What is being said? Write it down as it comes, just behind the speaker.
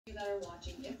You that are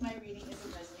watching, if my reading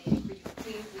isn't resonating for you,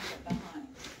 please leave it behind.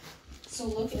 So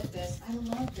look at this. I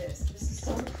love this. This is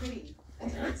so pretty. I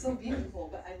think it's so beautiful,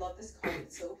 but I love this card.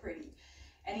 It's so pretty.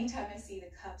 Anytime I see the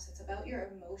cups, it's about your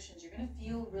emotions. You're going to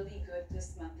feel really good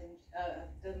this month, in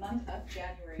the month of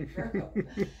January, Virgo.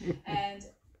 And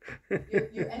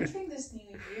you're entering this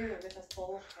new year with a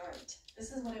full heart.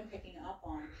 This is what I'm picking up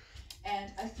on.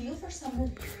 And I feel for some of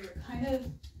you, you're kind of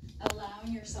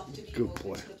allowing yourself to be good open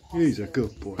boy. to the He's a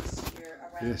good boy.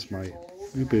 Yes, mate.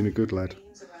 You've been a good lad.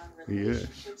 Yes.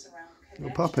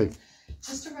 Little puppy.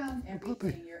 Just around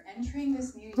everything. You're entering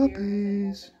this new year with an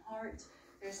open heart.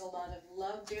 There's a lot of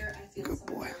love there. I feel some of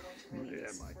you are going to really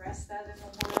express that in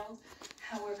the world.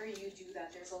 However you do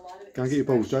that, there's a lot of go and get your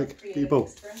balls, Jake. Get your ball.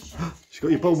 She's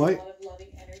got your ball, mate. There's a lot of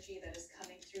loving energy that is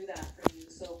coming through that for you.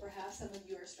 So perhaps some of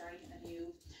you are starting a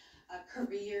new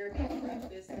career, maybe a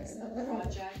business, a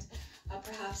project.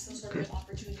 Perhaps some sort of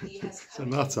opportunity has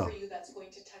come in for you that's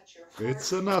going to touch your heart.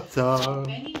 It's a nutter.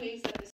 Many ways